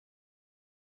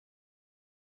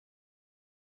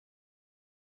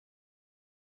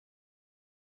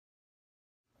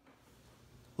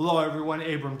Hello everyone,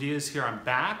 Abram Diaz here. I'm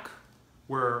back.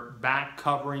 We're back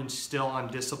covering still on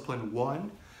Discipline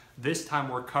 1. This time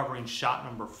we're covering shot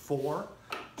number 4.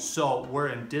 So we're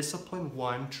in Discipline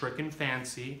 1, Trick and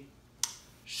Fancy,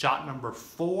 shot number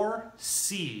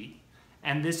 4C,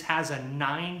 and this has a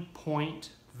 9-point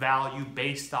value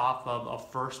based off of a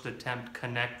first attempt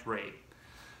connect rate.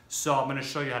 So I'm going to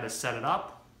show you how to set it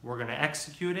up. We're going to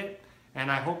execute it. And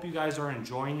I hope you guys are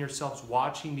enjoying yourselves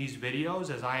watching these videos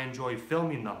as I enjoy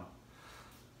filming them.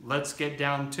 Let's get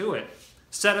down to it.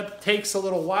 Setup takes a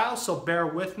little while, so bear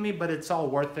with me, but it's all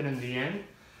worth it in the end.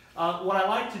 What I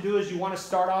like to do is you want to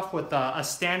start off with a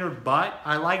standard butt.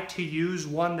 I like to use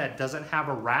one that doesn't have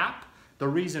a wrap. The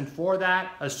reason for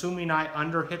that, assuming I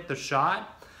underhit the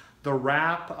shot, the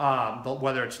wrap,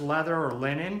 whether it's leather or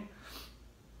linen,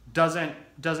 doesn't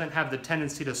have the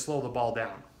tendency to slow the ball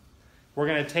down. We're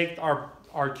going to take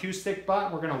our cue stick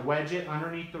butt, we're going to wedge it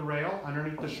underneath the rail,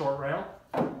 underneath the short rail.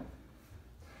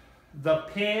 The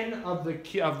pin of the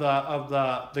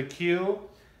cue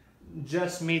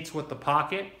just meets with the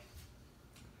pocket.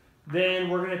 Then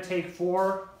we're going to take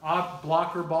 4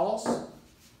 blocker balls,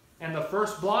 and the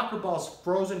first blocker ball is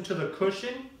frozen to the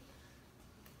cushion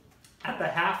at the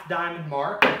half diamond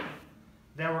mark.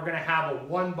 Then we're going to have a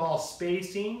 1 ball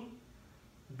spacing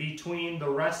between the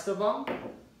rest of them.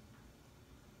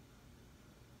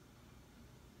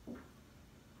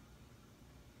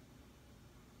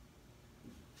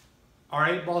 Our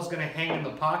 8 ball is going to hang in the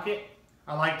pocket.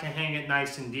 I like to hang it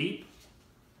nice and deep.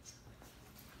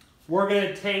 We're going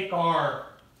to take our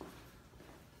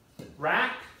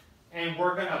rack and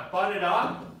we're going to butt it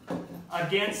up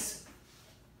against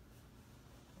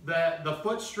the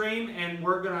foot stream, and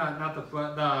we're going to, not the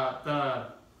foot, the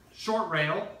short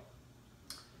rail,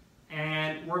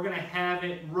 and we're going to have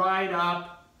it right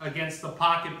up against the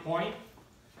pocket point.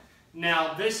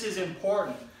 Now this is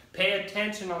important. Pay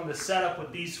attention on the setup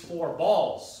with these 4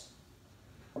 balls.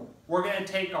 We're going to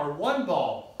take our 1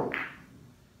 ball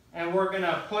and we're going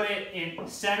to put it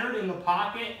centered in the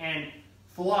pocket and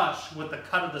flush with the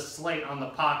cut of the slate on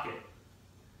the pocket.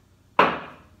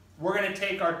 We're going to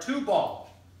take our 2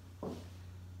 ball.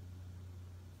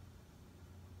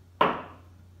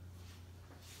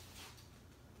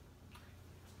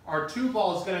 Our 2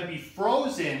 ball is going to be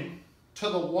frozen to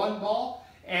the 1 ball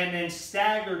and then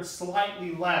staggered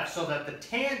slightly left so that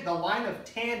the line of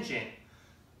tangent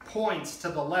points to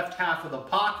the left half of the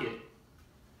pocket.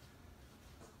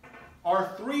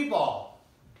 Our 3 ball,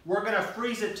 we're going to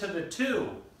freeze it to the 2.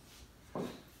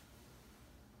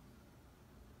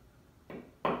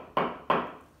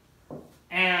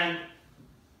 And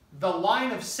the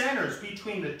line of centers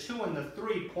between the 2 and the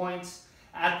 3 points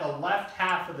at the left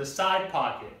half of the side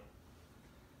pocket.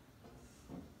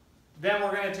 Then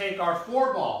we're going to take our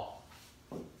 4 ball.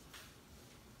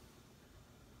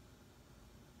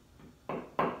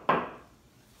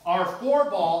 Our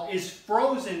 4 ball is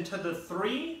frozen to the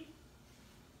 3,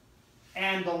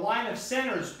 and the line of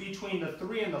centers between the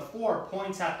 3 and the 4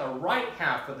 points at the right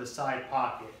half of the side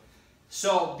pocket.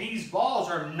 So these balls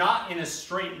are not in a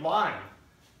straight line.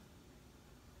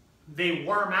 They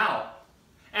worm out.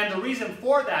 And the reason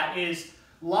for that is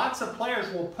lots of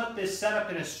players will put this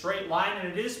setup in a straight line, and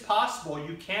it is possible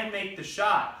you can make the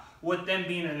shot with them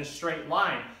being in a straight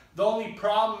line. The only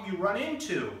problem you run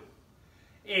into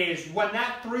is when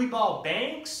that 3 ball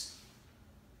banks,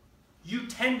 you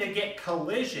tend to get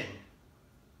collision.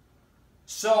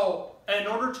 So in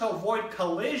order to avoid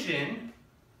collision,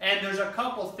 and there's a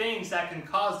couple things that can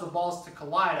cause the balls to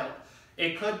collide.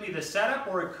 It could be the setup,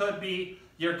 or it could be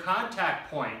your contact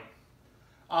point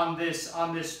on this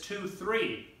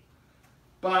 2-3.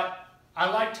 But I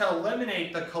like to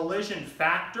eliminate the collision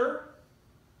factor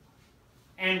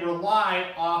and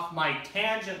rely off my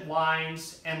tangent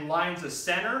lines and lines of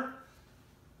center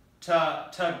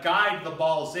to guide the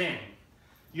balls in.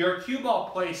 Your cue ball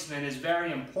placement is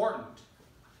very important.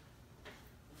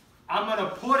 I'm going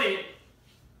to put it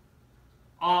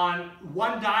on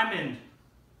 1 diamond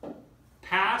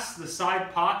past the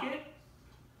side pocket,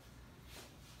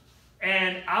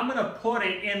 and I'm going to put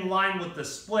it in line with the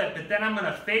split, but then I'm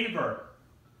going to favor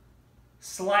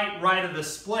slight right of the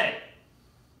split.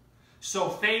 So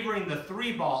favoring the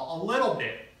 3 ball a little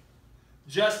bit,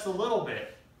 just a little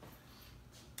bit.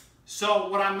 So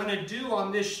what I'm going to do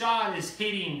on this shot is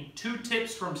hitting 2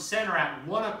 tips from center at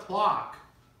 1 o'clock.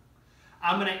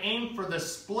 I'm going to aim for the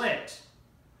split,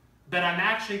 but I'm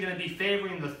actually going to be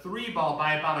favoring the 3 ball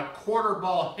by about a 1/4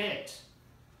 ball hit.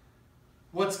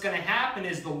 What's going to happen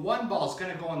is the 1 ball is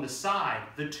going to go on the side,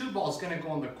 the 2 ball is going to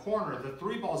go in the corner, the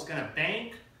 3 ball is going to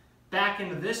bank back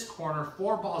into this corner,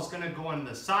 4 ball is going to go in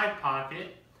the side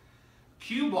pocket.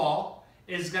 Cue ball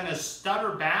is going to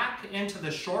stutter back into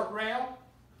the short rail,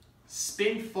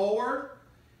 spin forward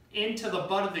into the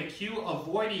butt of the cue,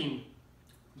 avoiding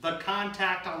the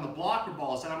contact on the blocker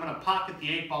balls, and I'm going to pocket the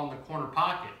 8-ball in the corner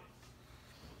pocket.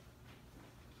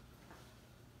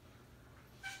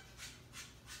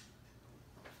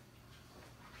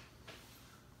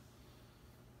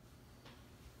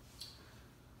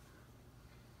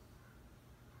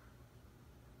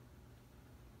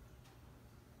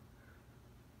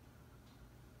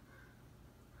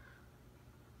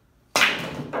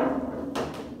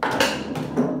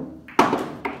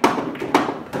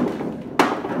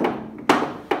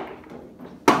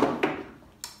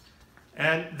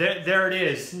 And there it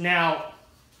is. Now,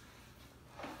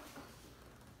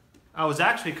 I was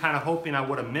actually kind of hoping I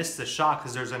would have missed the shot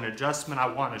because there's an adjustment I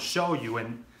want to show you,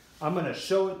 and I'm going to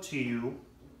show it to you.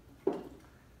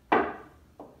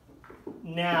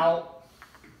 Now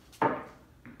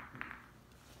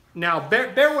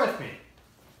bear with me.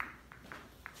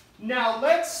 Now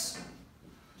let's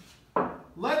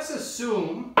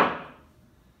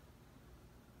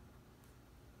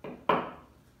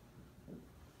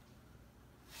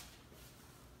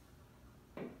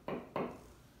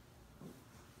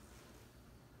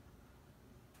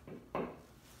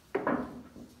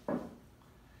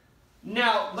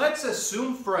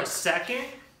assume for a second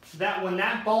that when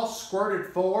that ball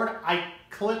squirted forward, I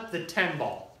clipped the 10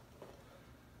 ball,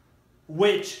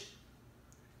 which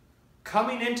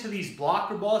coming into these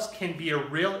blocker balls can be a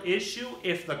real issue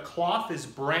if the cloth is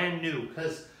brand new,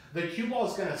 because the cue ball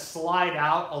is going to slide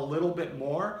out a little bit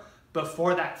more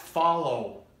before that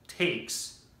follow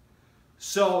takes.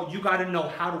 So you got to know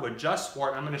how to adjust for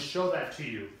it. I'm going to show that to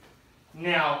you.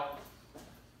 Now,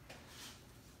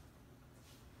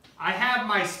 I have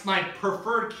my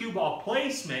preferred cue ball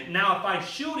placement. Now, if I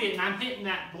shoot it and I'm hitting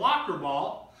that blocker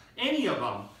ball, any of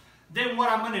them, then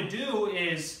what I'm going to do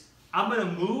is I'm going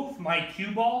to move my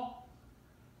cue ball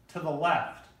to the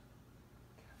left.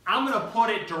 I'm going to put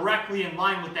it directly in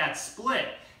line with that split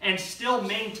and still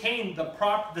maintain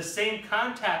the same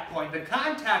contact point. The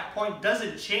contact point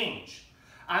doesn't change.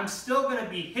 I'm still going to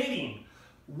be hitting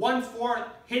 1/4,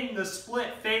 hitting the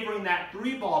split, favoring that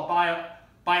 3 ball by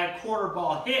a quarter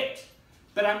ball hit,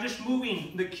 but I'm just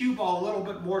moving the cue ball a little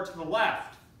bit more to the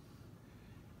left.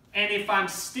 And if I'm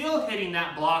still hitting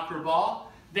that blocker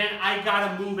ball, then I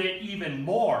gotta move it even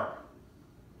more.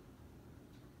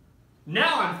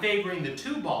 Now I'm favoring the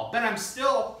 2 ball, but I'm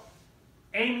still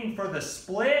aiming for the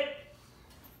split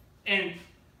and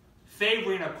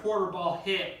favoring a quarter ball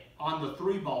hit on the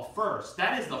 3 ball first.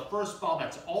 That is the first ball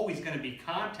that's always going to be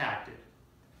contacted.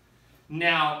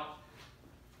 Now,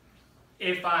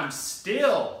 if I'm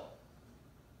still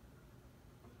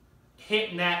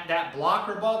hitting that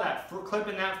blocker ball,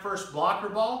 clipping that first blocker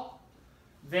ball,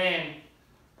 then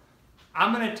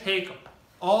I'm going to take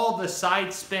all the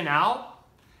side spin out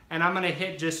and I'm going to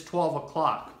hit just 12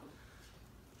 o'clock.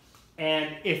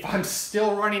 And if I'm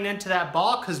still running into that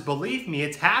ball, because believe me,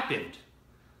 it's happened,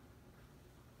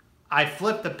 I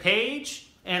flip the page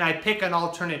and I pick an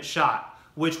alternate shot,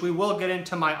 which we will get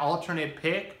into my alternate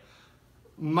pick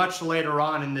much later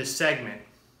on in this segment.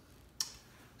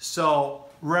 So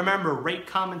remember, rate,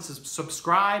 comment,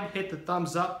 subscribe, hit the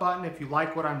thumbs up button if you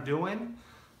like what I'm doing,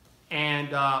 and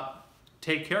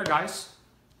take care, guys.